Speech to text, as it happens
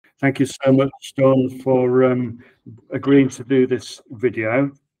Thank you so much, Dawn, for agreeing to do this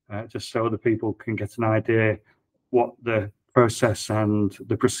video, just so other people can get an idea what the process and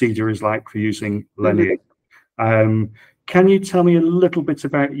the procedure is like for using Lenire. Can you tell me a little bit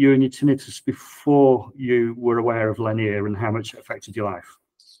about you and your tinnitus before you were aware of Lenire and how much it affected your life?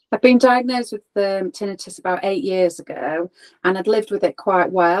 I've been diagnosed with tinnitus about 8 years ago, and I'd lived with it quite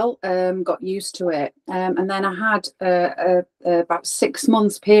well, got used to it. And then I had about 6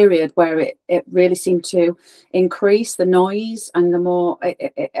 months period where it really seemed to increase the noise, and the more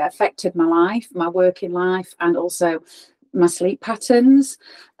it affected my life, my working life, and also my sleep patterns.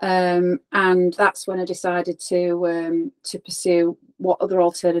 And that's when I decided to pursue what other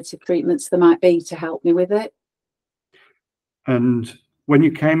alternative treatments there might be to help me with it. And when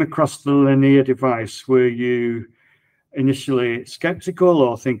you came across the Lenire device, were you initially skeptical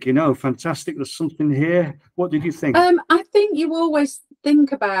or thinking, oh, fantastic, there's something here? What did you think? I think you always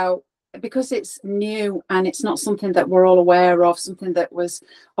think about, because it's new and it's not something that we're all aware of, something that was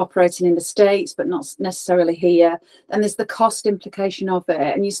operating in the States but not necessarily here, and there's the cost implication of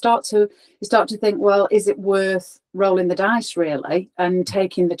it, and you start to think, well, is it worth rolling the dice really and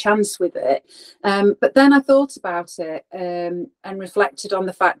taking the chance with it? But then I thought about it and reflected on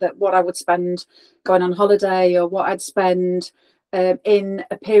the fact that what I would spend going on holiday, or what I'd spend in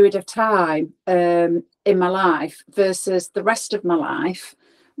a period of time in my life versus the rest of my life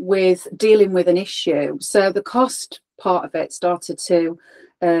with dealing with an issue. So the cost part of it started to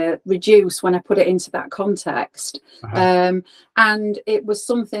reduce when I put it into that context. And it was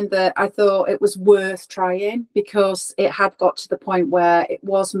something that I thought it was worth trying, because it had got to the point where it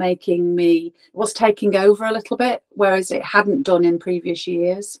was taking over a little bit, whereas it hadn't done in previous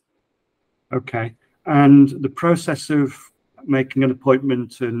years. Okay. And the process of making an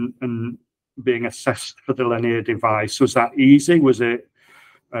appointment and being assessed for the Lenire device, was that easy? Was it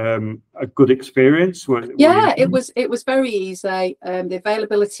a good experience? It was very easy. The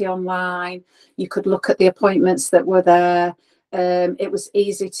availability online, you could look at the appointments that were there. It was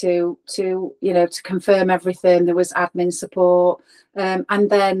easy to confirm everything. There was admin support, and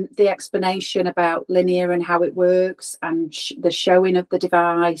then the explanation about Lenire and how it works, and the showing of the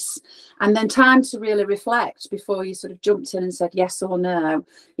device, and then time to really reflect before you sort of jumped in and said yes or no.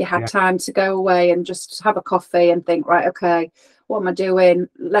 You had time to go away and just have a coffee and think, right, okay, what am I doing?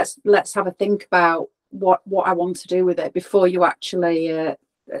 Let's have a think about what I want to do with it before you actually,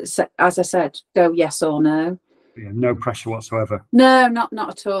 as I said, go yes or no. Yeah, no pressure whatsoever. No, not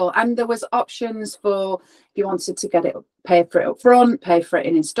at all. And there was options for, if you wanted to get it, pay for it up front, pay for it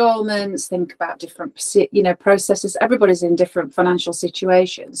in installments, think about different processes. Everybody's in different financial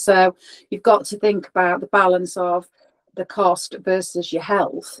situations, so you've got to think about the balance of the cost versus your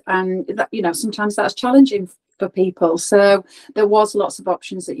health, and that, sometimes that's challenging for people. So there was lots of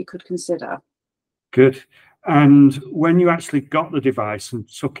options that you could consider. Good. And when you actually got the device and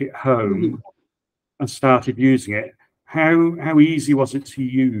took it home and started using it, how easy was it to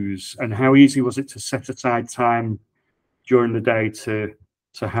use, and how easy was it to set aside time during the day to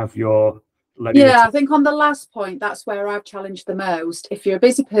have your Lenire? I think on the last point, that's where I've challenged the most. If you're a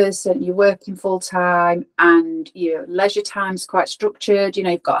busy person, you're working full time, and your leisure time's quite structured,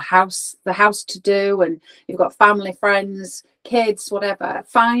 you've got the house to do, and you've got family, friends, kids, whatever,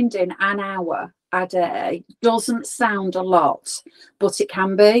 finding an hour a day doesn't sound a lot, but it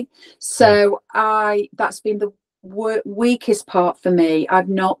can be. So that's been the weakest part for me. I've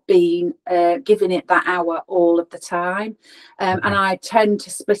not been giving it that hour all of the time, and I tend to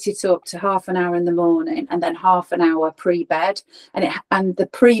split it up to half an hour in the morning and then half an hour pre-bed, and the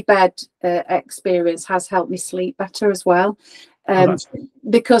pre-bed experience has helped me sleep better as well.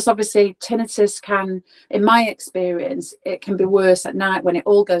 Because obviously tinnitus can, in my experience, it can be worse at night when it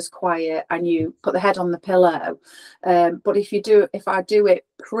all goes quiet and you put the head on the pillow. But if I do it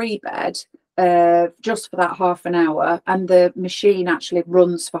pre-bed, just for that half an hour, and the machine actually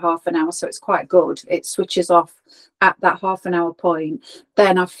runs for half an hour, so it's quite good. It switches off at that half an hour point.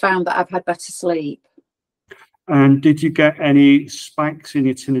 Then I've found that I've had better sleep. And did you get any spikes in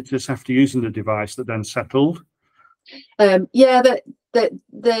your tinnitus after using the device that then settled?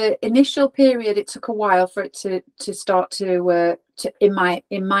 The initial period, it took a while for it to start to in my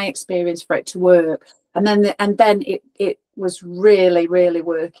experience, for it to work, and then it was really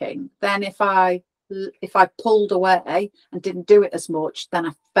working. Then if I pulled away and didn't do it as much, then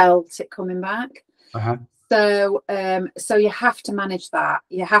I felt it coming back. So you have to manage that.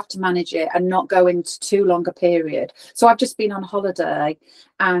 You have to manage it and not go into too long a period. So I've just been on holiday,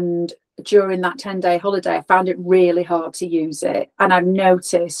 and during that 10-day holiday, I found it really hard to use it. And I've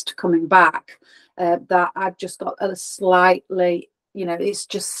noticed coming back that I've just got a slightly you know, it's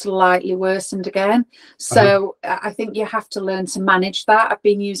just slightly worsened again. So I think you have to learn to manage that. I've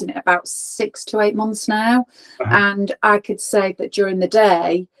been using it about 6 to 8 months now, and I could say that during the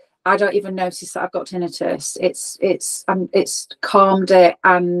day I don't even notice that I've got tinnitus. It's calmed it,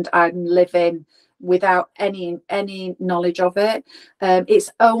 and I'm living without any knowledge of it.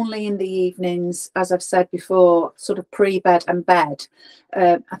 It's only in the evenings, as I've said before, sort of pre-bed and bed.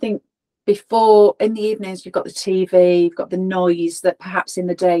 I think before, in the evenings, you've got the TV, you've got the noise that perhaps in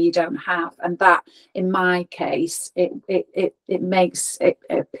the day you don't have, and that, in my case, it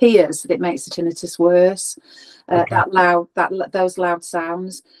appears that it makes the tinnitus worse. Those loud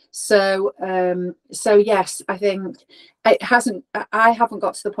sounds. So yes, I think I haven't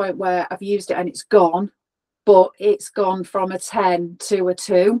got to the point where I've used it and it's gone, but it's gone from a 10 to a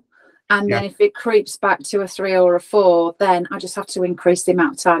 2. And then if it creeps back to a 3 or a 4, then I just have to increase the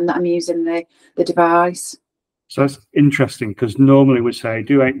amount of time that I'm using the device. So that's interesting, because normally we say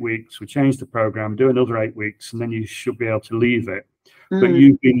do 8 weeks, we change the program, do another 8 weeks, and then you should be able to leave it. But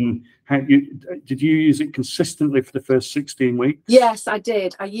did you use it consistently for the first 16 weeks? Yes, I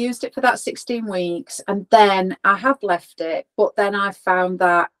did. I used it for that 16 weeks, and then I have left it. But then I found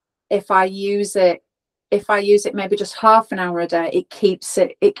that if I use it maybe just half an hour a day, it keeps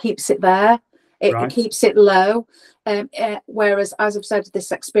it there. It keeps it low. Whereas, as I've said,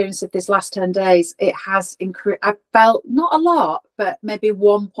 this experience of this last 10 days, it has increased. I felt not a lot, but maybe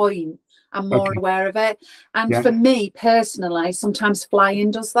 1 point. I'm more aware of it. And for me personally, sometimes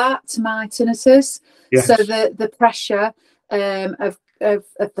flying does that to my tinnitus. So the pressure of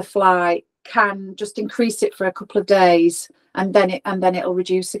the fly can just increase it for a couple of days, and then it'll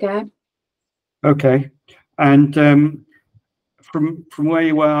reduce again. Okay. And from where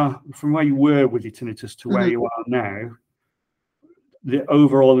you were with your tinnitus to where you are now, the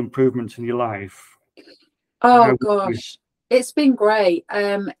overall improvement in your life? Oh gosh, it's been great.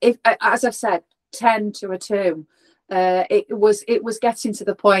 As I've said, 10 to a 2. It was getting to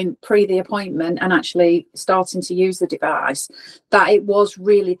the point pre the appointment and actually starting to use the device that it was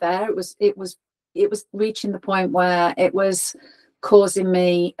really there. It was reaching the point where it was causing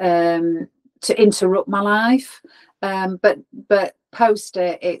me to interrupt my life. But post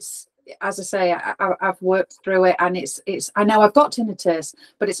it, it's, as I say, I've worked through it, and it's I know I've got tinnitus,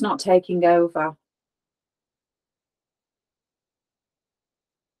 but it's not taking over.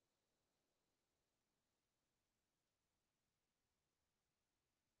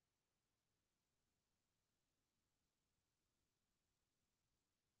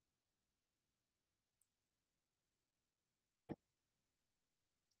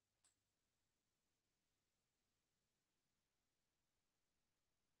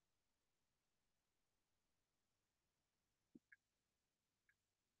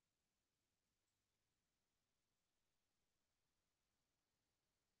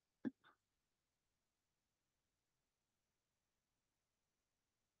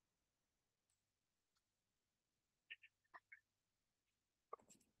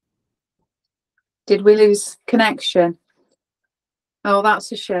 Did we lose connection? Oh,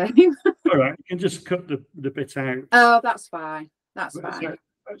 that's a shame. All right, you can just cut the bit out. Oh, that's fine. That's fine.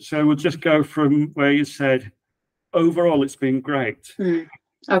 So we'll just go from where you said, overall, it's been great.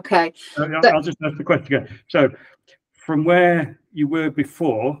 Okay. I'll just ask the question again. So from where you were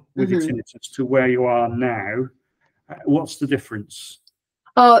before with your tinnitus to where you are now, what's the difference?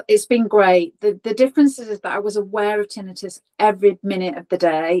 Oh, it's been great. The difference is that I was aware of tinnitus every minute of the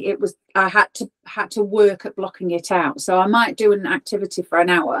day. I had to work at blocking it out. So I might do an activity for an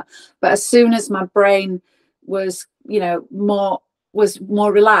hour, but as soon as my brain was,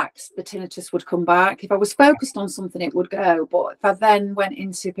 more relaxed, the tinnitus would come back. If I was focused on something, it would go. But if I then went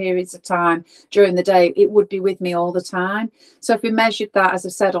into periods of time during the day, it would be with me all the time. So if we measured that, as I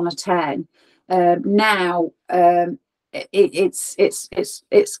said, on a 10, now it's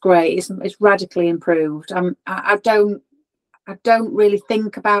great. It's radically improved. I don't really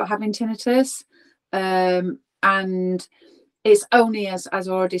think about having tinnitus, and it's only, as I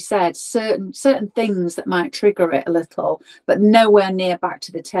already said, certain things that might trigger it a little, but nowhere near back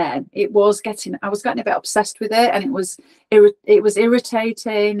to the 10. I was getting a bit obsessed with it, and it was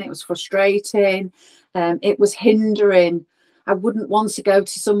irritating. It was frustrating. It was hindering. I wouldn't want to go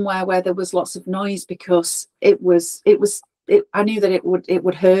to somewhere where there was lots of noise, because I knew that it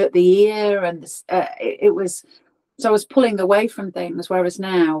would hurt the ear, and so I was pulling away from things. Whereas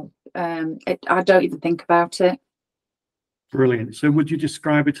now, I don't even think about it. Brilliant. So would you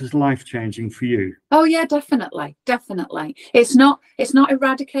describe it as life-changing for you? Oh yeah, definitely. It's not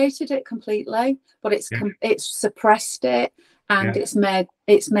eradicated it completely, but it's suppressed it, and it's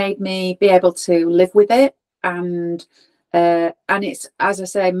made me be able to live with it, and And it's, as I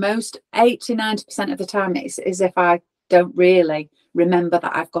say, most 80–90% of the time it's as if I don't really remember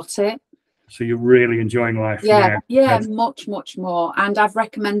that I've got it. So you're really enjoying life Yeah, now? yeah, much more. And I've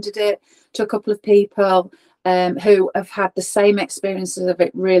recommended it to a couple of people who have had the same experiences of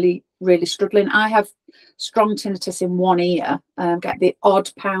it really struggling. I have strong tinnitus in one ear, get the odd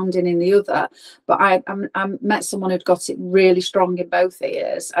pounding in the other, but I met someone who'd got it really strong in both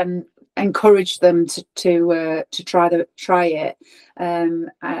ears, and encouraged them to try it,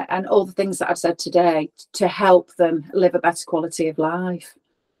 and all the things that I've said today to help them live a better quality of life.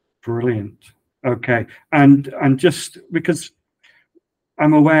 Brilliant. Okay, and just because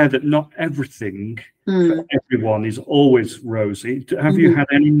I'm aware that not everything for everyone is always rosy. Have you had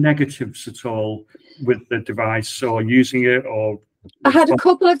any negatives at all with the device or using it? Or I had a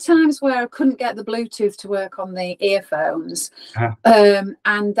couple of times where I couldn't get the Bluetooth to work on the earphones,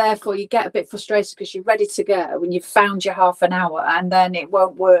 and therefore you get a bit frustrated because you're ready to go and you've found your half an hour and then it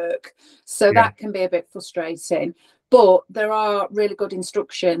won't work. So that can be a bit frustrating. But there are really good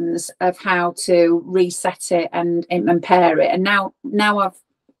instructions of how to reset it and pair it. And now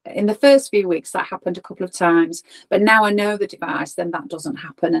in the first few weeks that happened a couple of times, but now I know the device, then that doesn't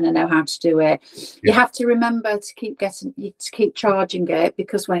happen, and I know how to do it. You have to remember to keep charging it,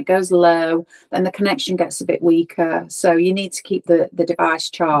 because when it goes low, then the connection gets a bit weaker. So you need to keep the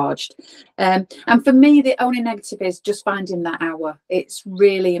device charged. And for me, the only negative is just finding that hour. It's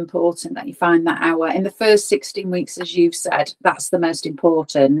really important that you find that hour. In the first 16 weeks, as you've said, that's the most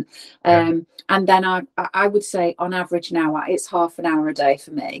important. And then I would say on average now it's half an hour a day for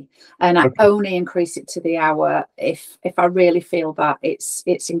me, and I only increase it to the hour if I really feel that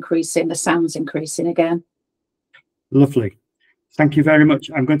it's increasing, the sound's increasing again. Lovely. Thank you very much.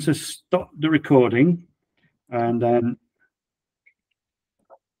 I'm going to stop the recording, and